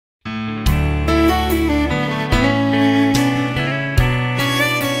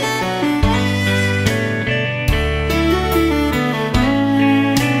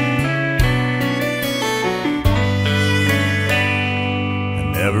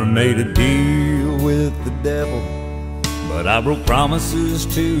never made a deal with the devil, but I broke promises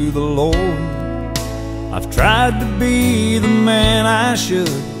to the Lord. I've tried to be the man I should,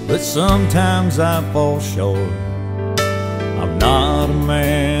 but sometimes I fall short. I'm not a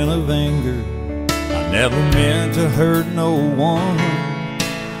man of anger, I never meant to hurt no one,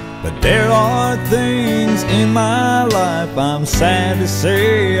 but there are things in my life I'm sad to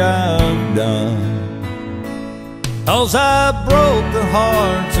say I've done. 'Cause I broke the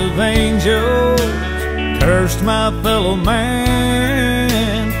hearts of angels, cursed my fellow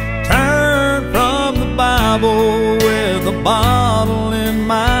man, turned from the Bible with a bottle in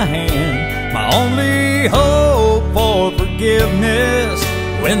my hand. My only hope for forgiveness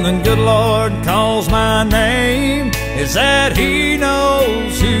when the good Lord calls my name is that He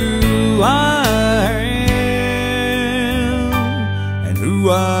knows who I am and who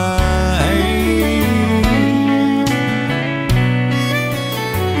I am.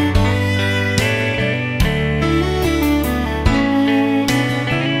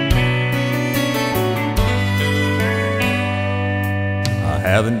 I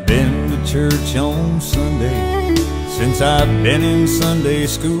haven't been to church on Sunday since I've been in Sunday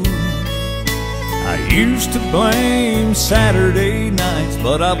school. I used to blame Saturday nights,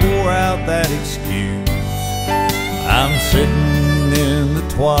 but I wore out that excuse. I'm sitting in the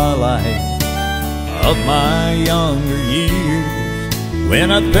twilight of my younger years. When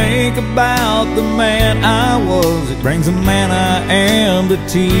I think about the man I was, it brings the man I am to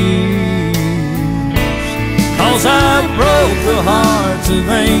tears. 'Cause I broke the hearts of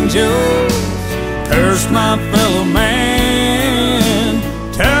angels, cursed my fellow man,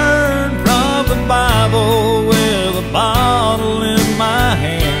 turned from the Bible with a bottle in my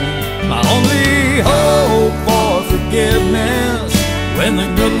hand. My only hope for forgiveness when the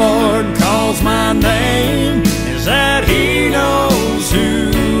good Lord calls my name is that He knows who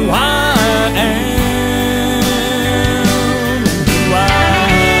I am, who I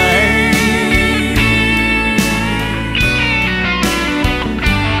am.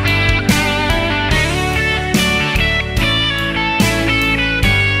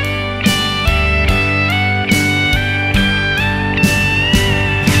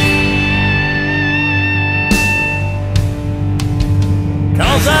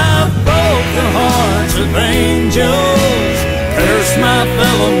 'Cause I broke the hearts of angels, cursed my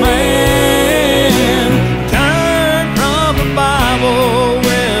fellow man, turned from the Bible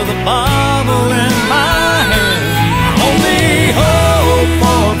with a bottle in my hand. My only hope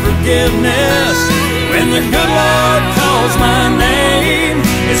for forgiveness when the good Lord calls my name